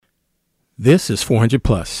This is 400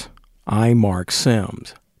 Plus. I'm Mark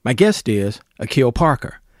Sims. My guest is Akil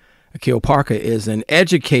Parker. Akil Parker is an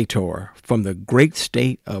educator from the great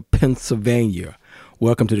state of Pennsylvania.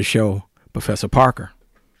 Welcome to the show, Professor Parker.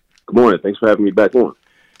 Good morning. Thanks for having me back on.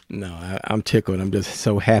 No, I'm tickled. I'm just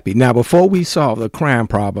so happy. Now, before we solve the crime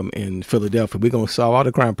problem in Philadelphia, we're going to solve all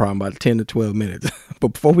the crime problem by 10 to 12 minutes.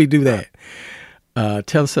 But before we do that,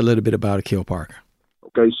 tell us a little bit about Akil Parker.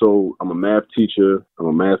 Okay, so I'm a math teacher. I'm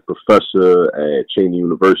a math professor at Cheyney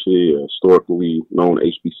University, a historically known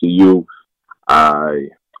HBCU. I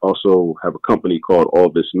also have a company called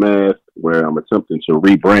All This Math, where I'm attempting to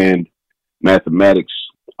rebrand mathematics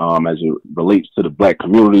as it relates to the Black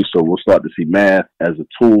community. So we'll start to see math as a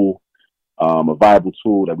tool, a viable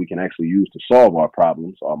tool that we can actually use to solve our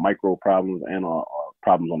problems, our micro problems and our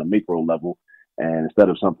problems on a macro level. And instead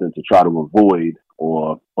of something to try to avoid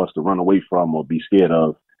or us to run away from or be scared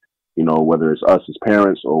of, you know, whether it's us as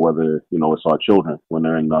parents or whether, you know, it's our children when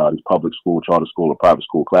they're in these public school, charter school, or private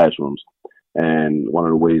school classrooms. And one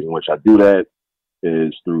of the ways in which I do that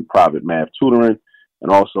is through private math tutoring.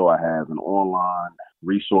 And also I have an online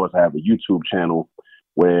resource. I have a YouTube channel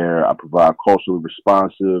where I provide culturally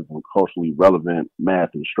responsive and culturally relevant math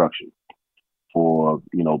instruction for,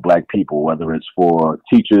 you know, Black people, whether it's for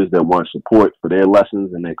teachers that want support for their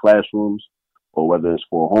lessons in their classrooms, or whether it's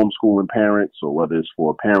for homeschooling parents, or whether it's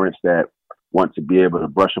for parents that want to be able to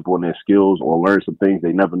brush up on their skills or learn some things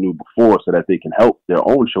they never knew before so that they can help their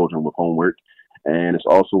own children with homework. And it's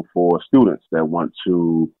also for students that want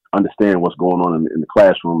to understand what's going on in the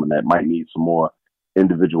classroom and that might need some more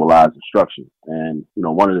individualized instruction. And, you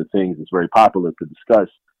know, one of the things that's very popular to discuss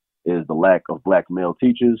is the lack of Black male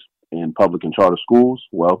teachers in public and charter schools.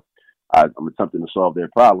 Well, I'm attempting to solve their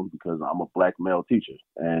problem because I'm a Black male teacher,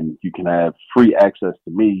 and you can have free access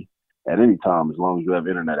to me at any time as long as you have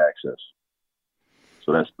internet access.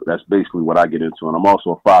 So that's basically what I get into. And I'm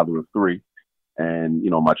also a father of three, and, you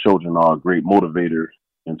know, my children are a great motivator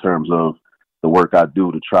in terms of the work I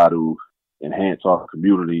do to try to enhance our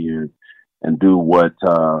community and do what,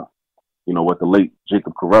 you know, what the late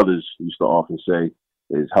Jacob Carruthers used to often say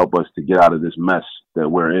is help us to get out of this mess that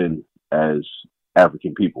we're in as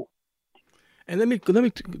African people. And let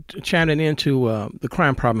me chime it into the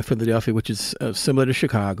crime problem in Philadelphia, which is similar to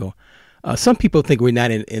Chicago. Some people think we're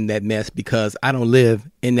not in that mess because I don't live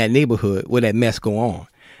in that neighborhood where that mess go on.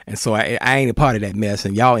 And so I ain't a part of that mess,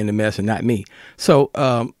 and y'all in the mess and not me. So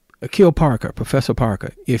Akil Parker, Professor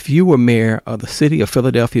Parker, if you were mayor of the city of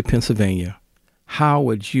Philadelphia, Pennsylvania, how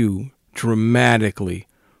would you dramatically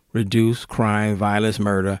reduce crime, violence,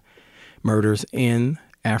 murders in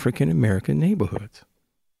African American neighborhoods?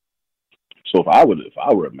 So if I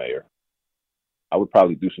were a mayor, I would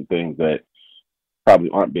probably do some things that probably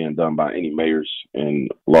aren't being done by any mayors in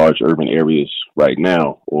large urban areas right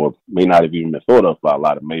now, or may not have even been thought of by a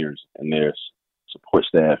lot of mayors and their support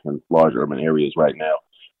staff in large urban areas right now.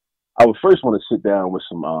 I would first want to sit down with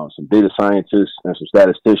some data scientists and some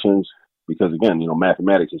statisticians, because again, you know,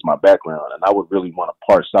 mathematics is my background, and I would really want to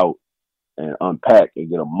parse out and unpack and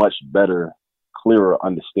get a much better, clearer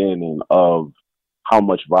understanding of how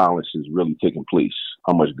much violence is really taking place,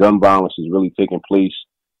 how much gun violence is really taking place.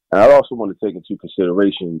 And I also want to take into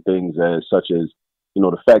consideration things such as, you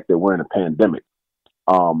know, the fact that we're in a pandemic.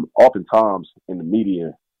 Oftentimes in the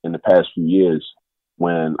media in the past few years,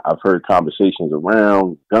 when I've heard conversations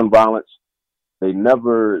around gun violence, I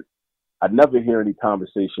never hear any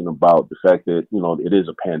conversation about the fact that, you know, it is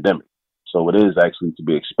a pandemic. So it is actually to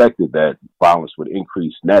be expected that violence would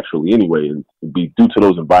increase naturally anyway, and it'd be due to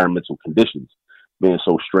those environmental conditions being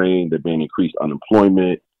so strained, there being increased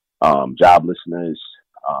unemployment, joblessness,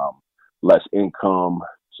 less income.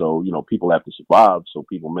 So, you know, people have to survive. So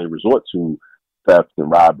people may resort to theft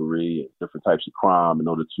and robbery and different types of crime in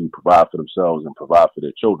order to provide for themselves and provide for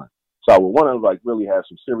their children. So I would want to really have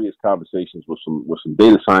some serious conversations with some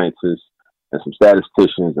data scientists and some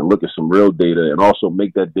statisticians and look at some real data, and also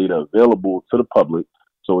make that data available to the public.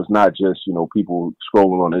 So it's not just, you know, people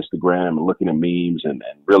scrolling on Instagram and looking at memes and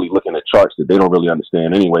really looking at charts that they don't really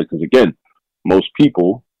understand anyway. Because again, most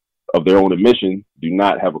people of their own admission do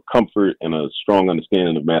not have a comfort and a strong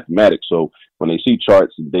understanding of mathematics. So when they see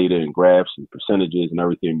charts and data and graphs and percentages and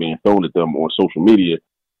everything being thrown at them on social media,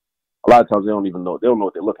 a lot of times they don't know what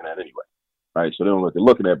they're looking at anyway. Right. So they don't know what they're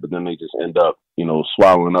looking at, but then they just end up, you know,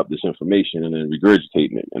 swallowing up this information and then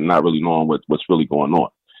regurgitating it and not really knowing what's really going on.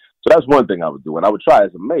 So that's one thing I would do. And I would try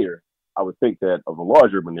as a mayor, I would think that of a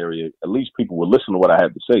large urban area, at least people would listen to what I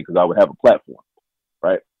have to say because I would have a platform.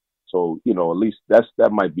 Right. So, you know, at least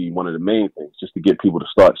that might be one of the main things, just to get people to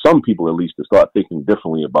start, some people at least, to start thinking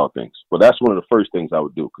differently about things. But that's one of the first things I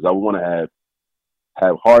would do, because I would want to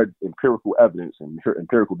have hard empirical evidence and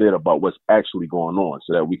empirical data about what's actually going on,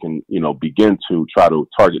 so that we can, begin to try to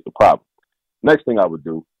target the problem. Next thing I would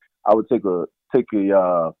do, I would take some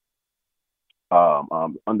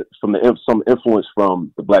influence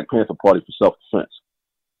from the Black Panther Party for self-defense,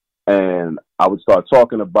 and I would start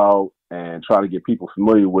talking about and trying to get people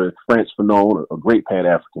familiar with Frantz Fanon, a great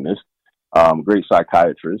Pan-Africanist, great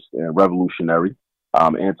psychiatrist and revolutionary,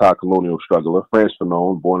 anti-colonial struggler. Frantz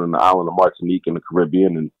Fanon, born in the island of Martinique in the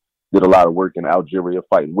Caribbean, and did a lot of work in Algeria,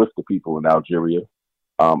 fighting with the people in Algeria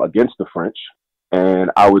against the French.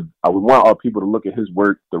 And I would want our people to look at his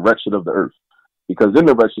work, The Wretched of the Earth, because in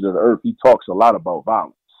The Wretched of the Earth, he talks a lot about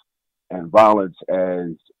violence and violence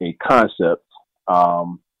as a concept,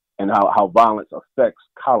 and how violence affects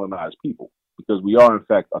colonized people, because we are in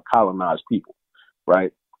fact a colonized people,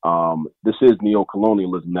 right? This is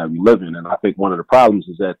neo-colonialism that we live in, and I think one of the problems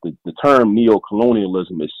is that the term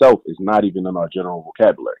neo-colonialism itself is not even in our general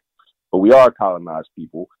vocabulary. But we are colonized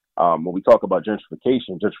people. When we talk about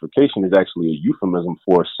gentrification is actually a euphemism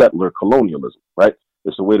for settler colonialism, right?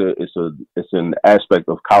 It's a way to it's an aspect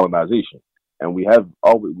of colonization, and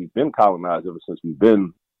we've been colonized ever since we've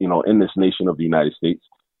been in this nation of the United States.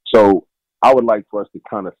 So I would like for us to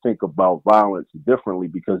kind of think about violence differently,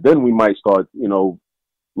 because then we might start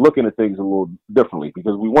looking at things a little differently,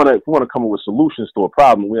 because if we want to come up with solutions to a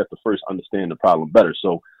problem, we have to first understand the problem better.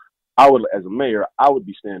 So I would, as a mayor, I would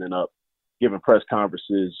be standing up, giving press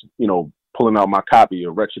conferences, pulling out my copy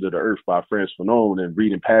of Wretched of the Earth by Frantz Fanon and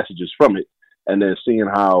reading passages from it, and then seeing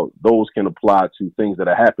how those can apply to things that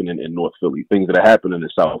are happening in North Philly, things that are happening in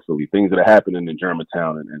South Philly, things that are happening in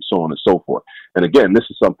Germantown, and so on and so forth. And again, this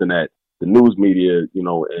is something that the news media,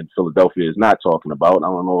 in Philadelphia is not talking about. I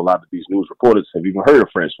don't know, a lot of these news reporters have even heard of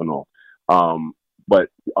Frantz Fanon. But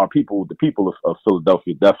the people of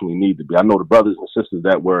Philadelphia definitely need to be. I know the brothers and sisters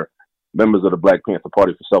that were members of the Black Panther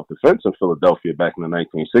Party for self-defense in Philadelphia back in the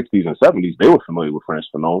 1960s and 70s, they were familiar with Frantz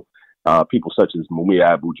Fanon. People such as Mumia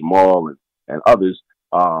Abu-Jamal and others,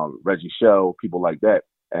 Reggie Shell, people like that.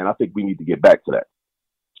 And I think we need to get back to that.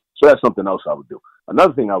 So that's something else I would do.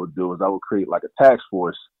 Another thing I would do is I would create like a task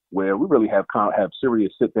force where we really have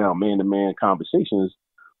serious sit-down, man-to-man conversations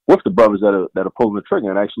with the brothers that are pulling the trigger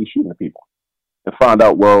and actually shooting the people, and find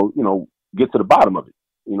out, get to the bottom of it.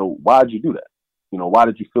 Why did you do that? Why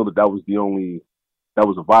did you feel that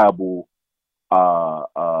was a viable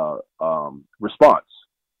response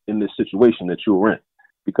in this situation that you were in?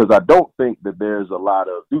 Because I don't think that there's a lot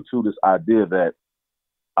of, due to this idea that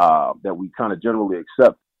we kind of generally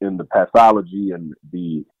accept in the pathology and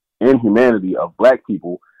the inhumanity of Black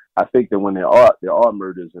people, I think that when there are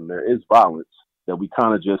murders and there is violence, that we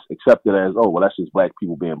kind of just accept it as, that's just Black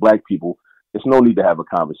people being Black people. There's no need to have a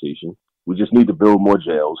conversation. We just need to build more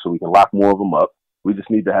jails so we can lock more of them up. We just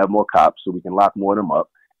need to have more cops so we can lock more of them up.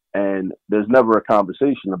 And there's never a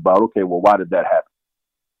conversation about, okay, well, why did that happen?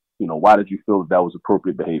 Why did you feel that was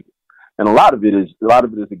appropriate behavior? And a lot of it is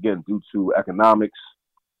again due to economics,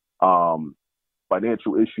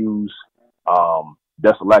 financial issues,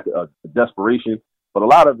 lack of desperation. But a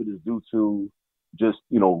lot of it is due to just,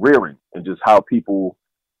 rearing and just how people,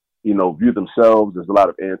 view themselves. There's a lot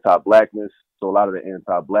of anti-Blackness. So a lot of the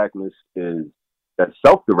anti-Blackness is that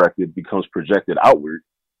self-directed becomes projected outward.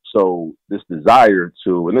 So this desire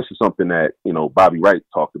to, and this is something that, Bobby Wright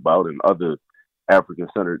talked about and other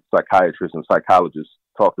African-centered psychiatrists and psychologists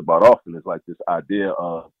talked about often, is like this idea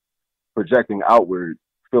of projecting outward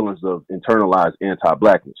feelings of internalized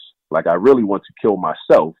anti-Blackness. Like, I really want to kill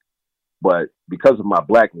myself, but because of my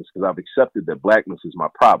Blackness, because I've accepted that Blackness is my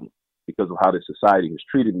problem, because of how this society has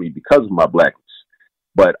treated me because of my Blackness.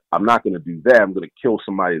 But I'm not going to do that. I'm going to kill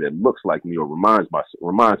somebody that looks like me or reminds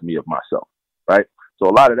me of myself, right? So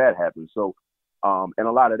a lot of that happens. So, and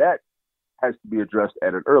a lot of that has to be addressed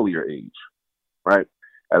at an earlier age, right?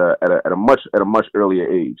 At a much earlier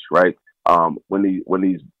age, right? When the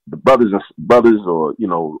brothers or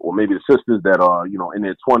or maybe the sisters that are in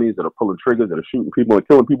their 20s that are pulling triggers, that are shooting people and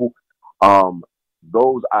killing people,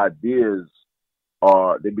 those ideas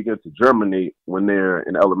they begin to germinate when they're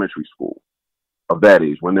in elementary school of that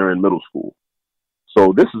age, when they're in middle school.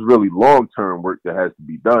 So this is really long-term work that has to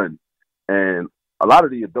be done. And a lot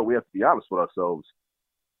of the adults, we have to be honest with ourselves,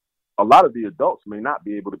 a lot of the adults may not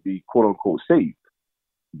be able to be quote unquote saved,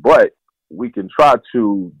 but we can try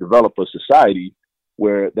to develop a society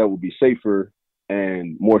where that will be safer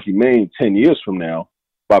and more humane 10 years from now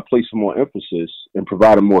by placing more emphasis and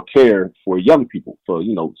providing more care for young people, for,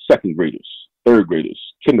 second graders, third graders,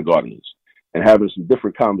 kindergartners, and having some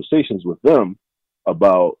different conversations with them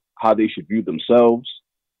about how they should view themselves,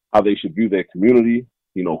 how they should view their community,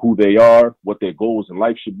 who they are, what their goals in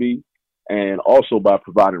life should be, and also by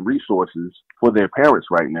providing resources for their parents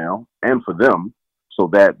right now and for them so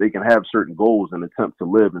that they can have certain goals and attempt to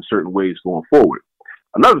live in certain ways going forward.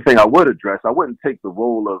 Another thing I would address, I wouldn't take the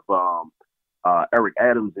role of Eric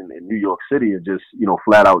Adams in New York City and just,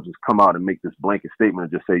 flat out just come out and make this blanket statement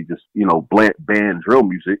and just say, ban drill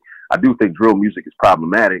music. I do think drill music is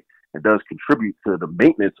problematic and does contribute to the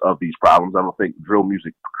maintenance of these problems. I don't think drill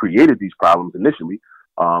music created these problems initially.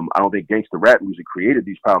 I don't think gangster rap music created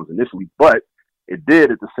these problems initially, but it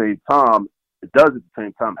did at the same time. It does at the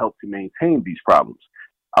same time help to maintain these problems.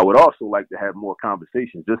 I would also like to have more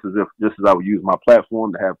conversations, just as I would use my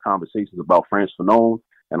platform to have conversations about Frantz Fanon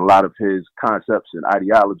and a lot of his concepts and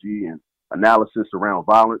ideology and analysis around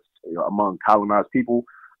violence among colonized people.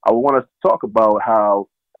 I would want us to talk about how,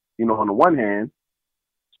 on the one hand,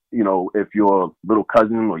 if your little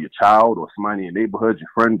cousin or your child or somebody in your neighborhood, your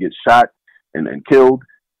friend gets shot and killed,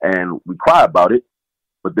 and we cry about it,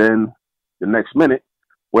 but then the next minute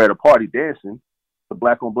we're at a party dancing to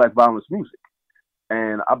black on black violence music.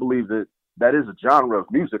 And I believe that is a genre of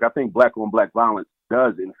music. I think black on black violence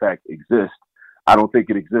does in fact exist. I don't think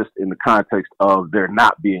it exists in the context of there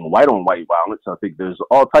not being white on white violence. I think there's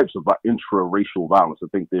all types of intra-racial violence. I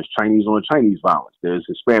think there's Chinese on Chinese violence. There's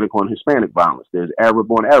Hispanic on Hispanic violence. There's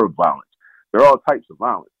Arab on Arab violence. There are all types of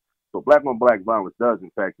violence. So black on black violence does in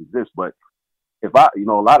fact exist. But if I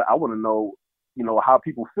want to know, how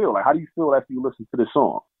people feel. Like, how do you feel after you listen to this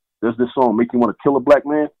song? Does this song make you want to kill a black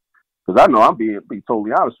man? Because I know I'm being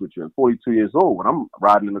totally honest with you. I'm 42 years old. When I'm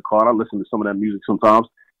riding in the car and I listen to some of that music sometimes,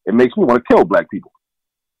 it makes me want to kill black people.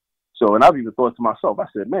 So, and I've even thought to myself, I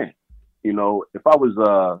said, man, if I was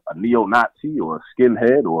a neo-Nazi or a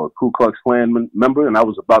skinhead or a Ku Klux Klan member and I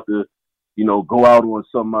was about to, go out on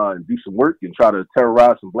some and do some work and try to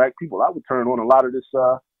terrorize some black people, I would turn on a lot of this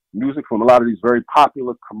music from a lot of these very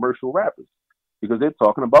popular commercial rappers because they're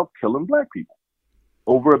talking about killing black people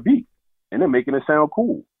over a beat and they're making it sound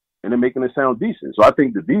cool and they're making it sound decent. So I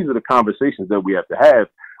think that these are the conversations that we have to have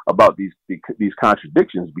about these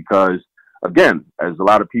contradictions because, again, as a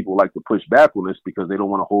lot of people like to push back on this because they don't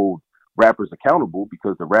want to hold rappers accountable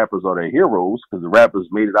because the rappers are their heroes because the rappers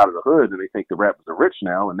made it out of the hood and they think the rappers are rich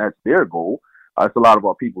now and that's their goal. It's a lot of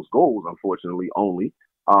our people's goals, unfortunately, only.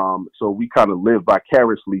 So we kind of live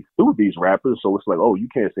vicariously through these rappers. So it's like, oh, you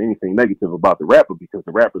can't say anything negative about the rapper because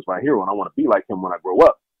the rapper's my hero and I want to be like him when I grow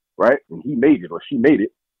up, right? And he made it or she made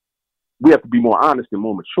it. We have to be more honest and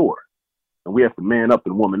more mature. And we have to man up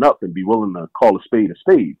and woman up and be willing to call a spade and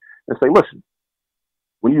say, listen,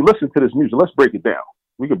 when you listen to this music, let's break it down.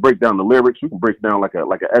 We can break down the lyrics. We can break it down like an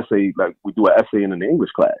essay, like we do an essay in the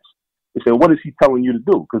English class. They say, what is he telling you to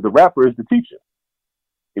do? Because the rapper is the teacher.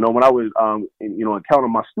 When I was,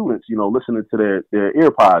 encountering my students, listening to their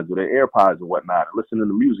earpods or their AirPods or whatnot, and listening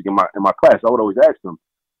to music in my class, I would always ask them,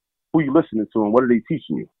 who are you listening to and what are they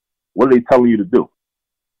teaching you? What are they telling you to do?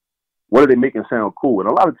 What are they making sound cool? And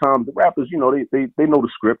a lot of times the rappers, they know the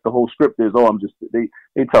script. The whole script is,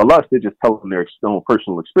 they tell us they're just telling their own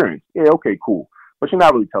personal experience. Yeah, okay, cool. But you're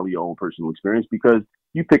not really telling your own personal experience because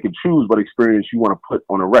you pick and choose what experience you want to put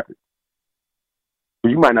on a record.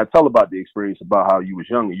 Because you might not tell about the experience about how you was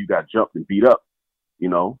young and you got jumped and beat up.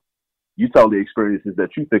 You tell the experiences that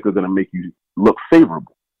you think are going to make you look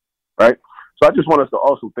favorable, right? So I just want us to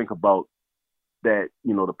also think about that,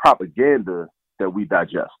 the propaganda that we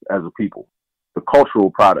digest as a people, the cultural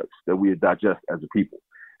products that we digest as a people.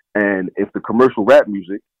 And if the commercial rap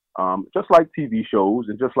music, just like TV shows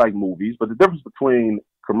and just like movies, but the difference between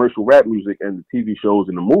commercial rap music and the TV shows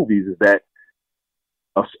and the movies is that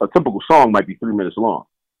a typical song might be 3 minutes long.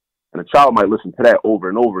 And a child might listen to that over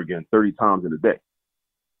and over again 30 times in a day.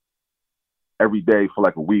 Every day for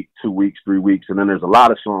like a week, 2 weeks, 3 weeks. And then there's a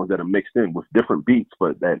lot of songs that are mixed in with different beats,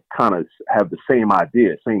 but that kind of have the same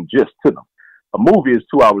idea, same gist to them. A movie is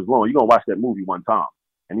 2 hours long. You're going to watch that movie one time.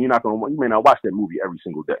 And you may not watch that movie every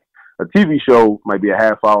single day. A TV show might be a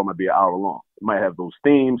half hour, might be an hour long. It might have those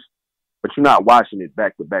themes, but you're not watching it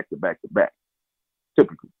back to back to back to back,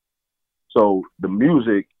 typically. So the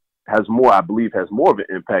music has more of an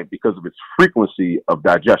impact because of its frequency of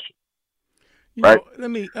digestion. Right? Let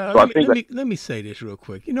me say this real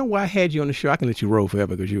quick. You know why I had you on the show? I can let you roll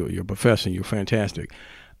forever because you're a professor and you're fantastic.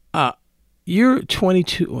 You're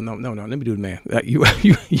 22. Oh, no. Let me do the math.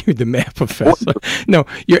 You're the math professor. No,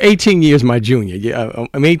 you're 18 years my junior. Yeah,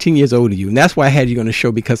 I'm 18 years older than you. And that's why I had you on the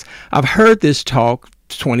show because I've heard this talk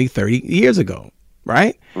 20, 30 years ago.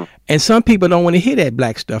 Right? And some people don't want to hear that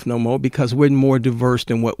black stuff no more because we're more diverse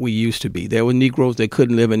than what we used to be. There were Negroes that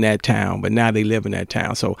couldn't live in that town, but now they live in that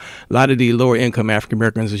town. So a lot of the lower income African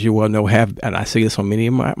Americans, as you well know, have, and I say this on many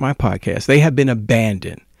of my podcasts, they have been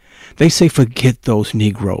abandoned. They say forget those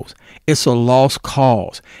Negroes. It's a lost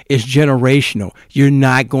cause. It's generational. You're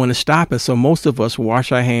not going to stop it. So most of us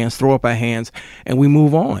wash our hands, throw up our hands, and we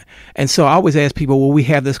move on. And so I always ask people, will we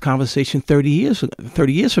have this conversation 30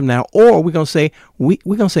 years from now? Or are we going to say, we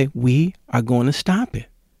are going to stop it?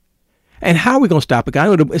 And how are we going to stop it? I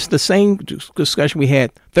know it's the same discussion we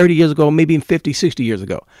had 30 years ago, maybe 50, 60 years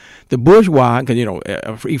ago. The bourgeois,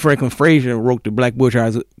 because, E. Franklin Frazier wrote the Black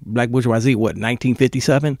Bourgeoisie, what,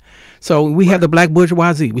 1957? So we have the Black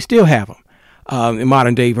Bourgeoisie. We still have them. In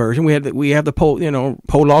modern day version, we have the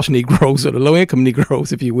lost Negroes, or the low income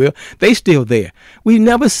Negroes, if you will. They still there. We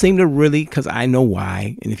never seem to really, because I know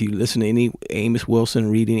why. And if you listen to any Amos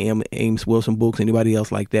Wilson, reading Amos Wilson books, anybody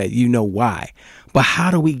else like that, you know why. But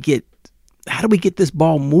how do we get this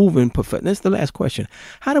ball moving, Professor? That's the last question.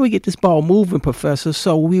 How do we get this ball moving, Professor,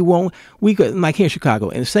 so we could, like here in Chicago,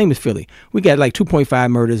 and the same as Philly, we got like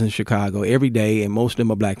 2.5 murders in Chicago every day, and most of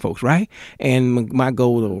them are black folks, right? And my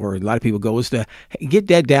goal, or a lot of people's goal, is to get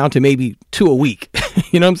that down to maybe 2 a week.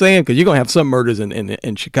 You know what I'm saying? Because you're going to have some murders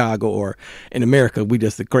in Chicago or in America. We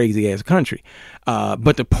just a crazy-ass country.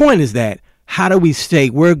 But the point is that, how do we say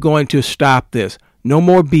we're going to stop this? No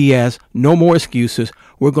more BS, no more excuses.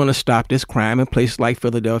 We're going to stop this crime in places like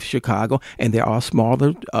Philadelphia, Chicago, and there are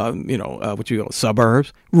smaller,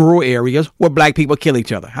 suburbs, rural areas where black people kill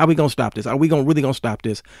each other. How are we going to stop this? Are we really going to stop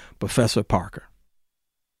this, Professor Parker?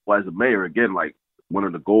 Well, as a mayor, again, like one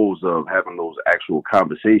of the goals of having those actual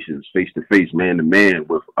conversations, face to face, man to man,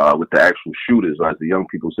 with the actual shooters, or as the young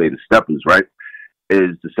people say, the steppers, right,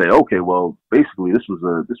 is to say, okay, well, basically this was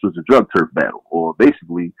a drug turf battle, or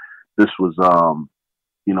basically this was,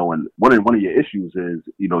 and one of your issues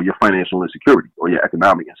is, your financial insecurity or your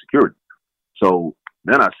economic insecurity. So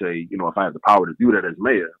then I say, if I have the power to do that as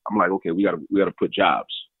mayor, I'm like, okay, we gotta put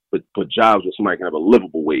jobs, put jobs where somebody can have a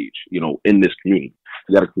livable wage, in this community.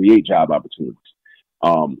 We got to create job opportunities,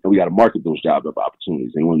 and we got to market those job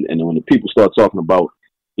opportunities. And when the people start talking about,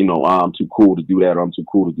 I'm too cool to do that, or I'm too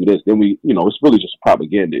cool to do this, then it's really just a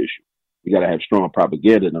propaganda issue. You got to have strong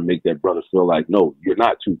propaganda to make that brother feel like, no, you're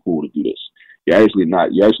not too cool to do this. You're actually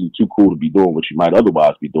not. You're actually too cool to be doing what you might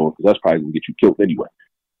otherwise be doing, because that's probably going to get you killed anyway.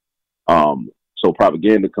 So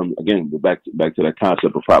propaganda comes, again, back to that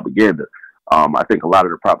concept of propaganda. I think a lot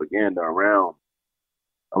of the propaganda around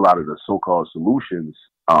a lot of the so-called solutions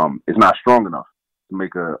is not strong enough to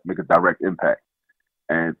make a direct impact.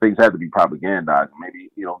 And things have to be propagandized.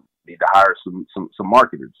 Maybe, need to hire some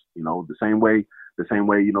marketers, the same way,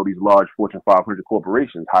 these large Fortune 500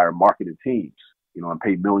 corporations hire marketing teams, and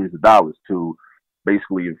pay millions of dollars to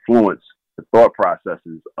basically influence the thought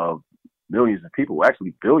processes of millions of people,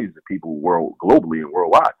 actually billions of people globally and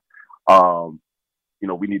worldwide.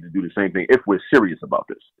 We need to do the same thing if we're serious about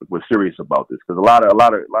this. Because a lot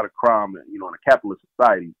of crime, in a capitalist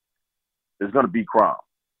society, there's going to be crime,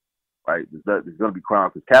 right? There's going to be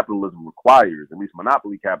crime because capitalism requires, at least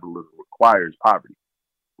monopoly capitalism requires poverty,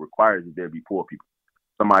 requires that there be poor people.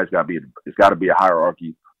 It's got to be a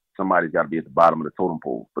hierarchy. Somebody's got to be at the bottom of the totem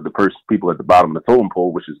pole. But the people at the bottom of the totem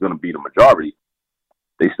pole, which is going to be the majority,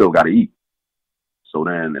 they still got to eat. So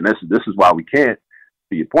then, and this is why we can't,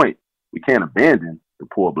 to your point, we can't abandon the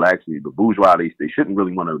poor blacks. The bourgeois, they shouldn't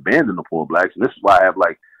really want to abandon the poor blacks. And this is why I have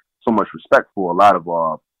so much respect for a lot of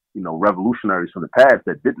revolutionaries from the past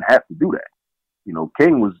that didn't have to do that.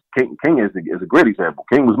 King is a great example.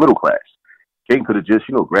 King was middle class. King could have just,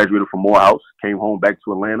 graduated from Morehouse, came home back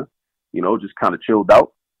to Atlanta, just kind of chilled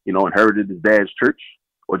out, inherited his dad's church,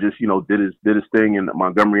 or just, did his thing in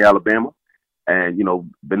Montgomery, Alabama, and,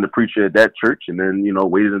 been the preacher at that church, and then,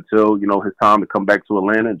 waited until, his time to come back to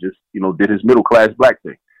Atlanta and just, did his middle class black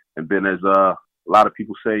thing. And been, as a lot of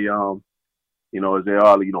people say, as they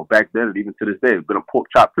are, back then and even to this day, been a pork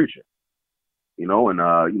chop preacher,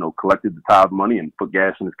 and, collected the tithe money and put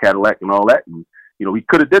gas in his Cadillac and all that. And, he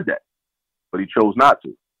could have did that, but he chose not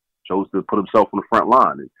to. Chose to put himself on the front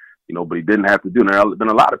line, and, but he didn't have to do. Now, there have been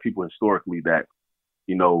a lot of people historically that,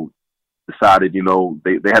 decided,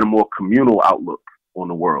 they had a more communal outlook on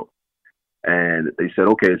the world. And they said,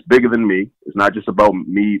 okay, it's bigger than me. It's not just about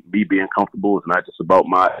me being comfortable. It's not just about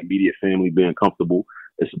my immediate family being comfortable.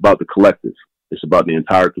 It's about the collective. It's about the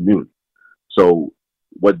entire community. So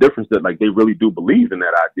what difference they really do believe in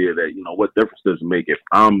that idea that, what difference does it make if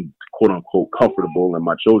I'm quote unquote comfortable and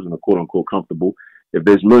my children are quote unquote comfortable if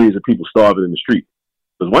there's millions of people starving in the street?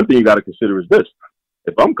 Because one thing you got to consider is this: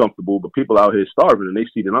 if I'm comfortable, but people out here starving and they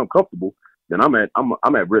see that I'm comfortable, then I'm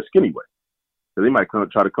at risk anyway. So they might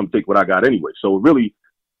try to come take what I got anyway. So it really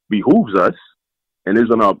behooves us and is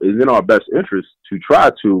in our best interest to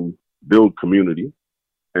try to build community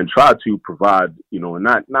and try to provide, and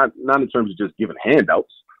not in terms of just giving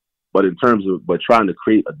handouts, But in terms of trying to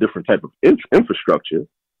create a different type of infrastructure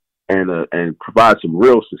and provide some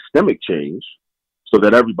real systemic change so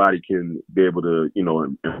that everybody can be able to, you know,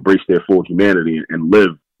 embrace their full humanity and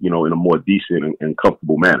live, you know, in a more decent and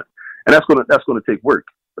comfortable manner. And that's gonna take work,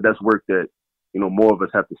 but that's work that, you know, more of us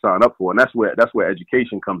have to sign up for. And that's where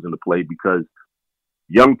education comes into play, because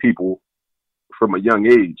young people from a young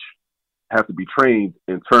age have to be trained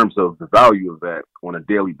in terms of the value of that on a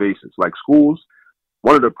daily basis. Like schools,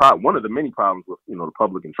 one of the many problems with, you know, the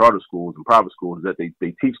public and charter schools and private schools is that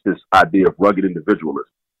they teach this idea of rugged individualism.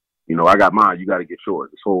 You know, I got mine, you got to get yours.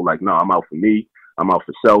 This whole like, no, I'm out for me, I'm out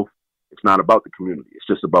for self. It's not about the community. It's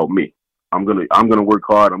just about me. I'm gonna work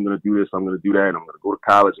hard. I'm gonna do this. I'm gonna do that. I'm gonna go to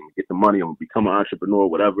college. I'm gonna get the money. I'm gonna become an entrepreneur.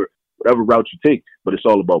 Whatever route you take. But it's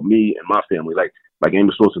all about me and my family. Like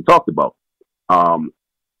Amos Wilson talked about,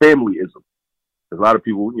 familyism. There's a lot of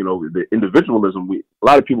people, you know, the individualism. A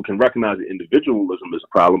lot of people can recognize that individualism is a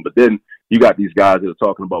problem, but then you got these guys that are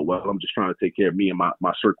talking about, well, I'm just trying to take care of me and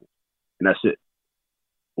my circle, and that's it.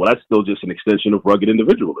 Well, that's still just an extension of rugged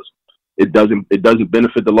individualism. It doesn't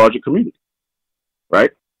benefit the larger community,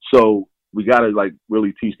 right? So we got to like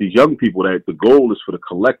really teach these young people that the goal is for the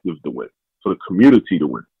collective to win, for the community to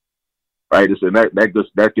win, right? And that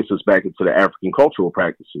gets us back into the African cultural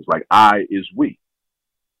practices, like I is we,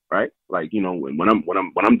 right? Like, you know, when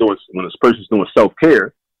this person's doing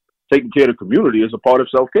self-care, taking care of the community is a part of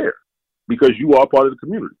self-care, because you are part of the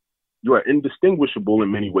community. You are indistinguishable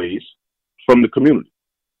in many ways from the community.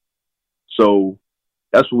 So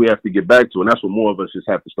that's what we have to get back to, and that's what more of us just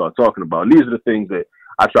have to start talking about. And these are the things that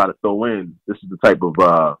I try to throw in. This is the type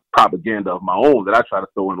of propaganda of my own that I try to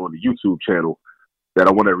throw in on the YouTube channel that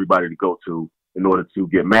I want everybody to go to in order to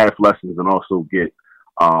get math lessons and also get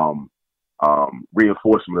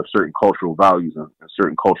reinforcement of certain cultural values and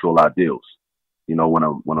certain cultural ideals. You know, when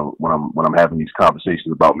I'm having these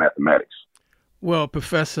conversations about mathematics. Well,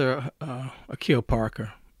 Professor Akil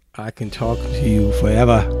Parker, I can talk to you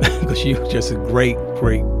forever because you're just a great,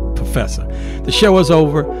 great professor. The show is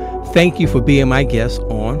over. Thank you for being my guest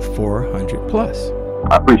on 400 Plus.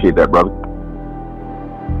 I appreciate that, brother.